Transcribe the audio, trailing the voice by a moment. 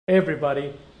Hey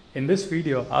everybody, in this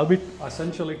video I'll be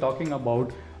essentially talking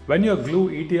about when your Glue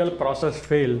ETL process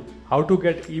failed, how to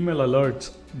get email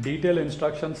alerts, detailed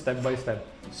instructions step by step.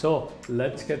 So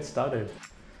let's get started.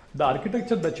 The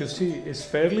architecture that you see is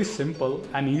fairly simple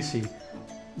and easy.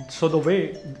 So the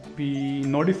way we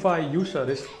notify user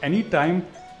is anytime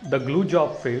the Glue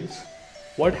job fails,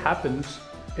 what happens,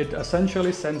 it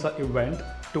essentially sends an event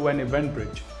to an event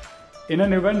bridge. In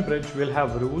an event bridge, we'll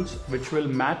have rules which will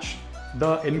match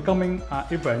the incoming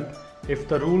event. If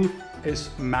the rule is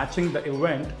matching the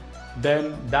event,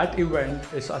 then that event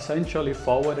is essentially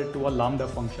forwarded to a Lambda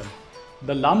function.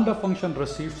 The Lambda function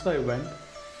receives the event,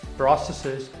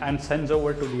 processes and sends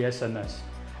over to the SNS.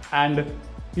 And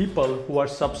people who are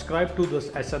subscribed to this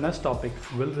SNS topic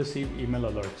will receive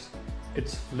email alerts.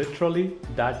 It's literally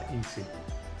that easy.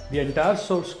 The entire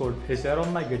source code is there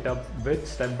on my GitHub with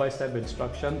step-by-step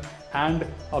instruction and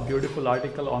a beautiful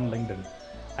article on LinkedIn.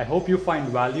 I hope you find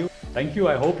value. Thank you.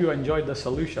 I hope you enjoyed the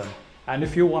solution. And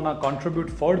if you want to contribute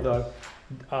further,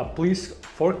 please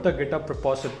fork the GitHub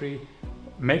repository,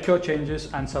 make your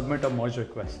changes and submit a merge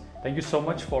request. Thank you so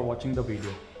much for watching the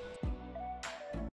video.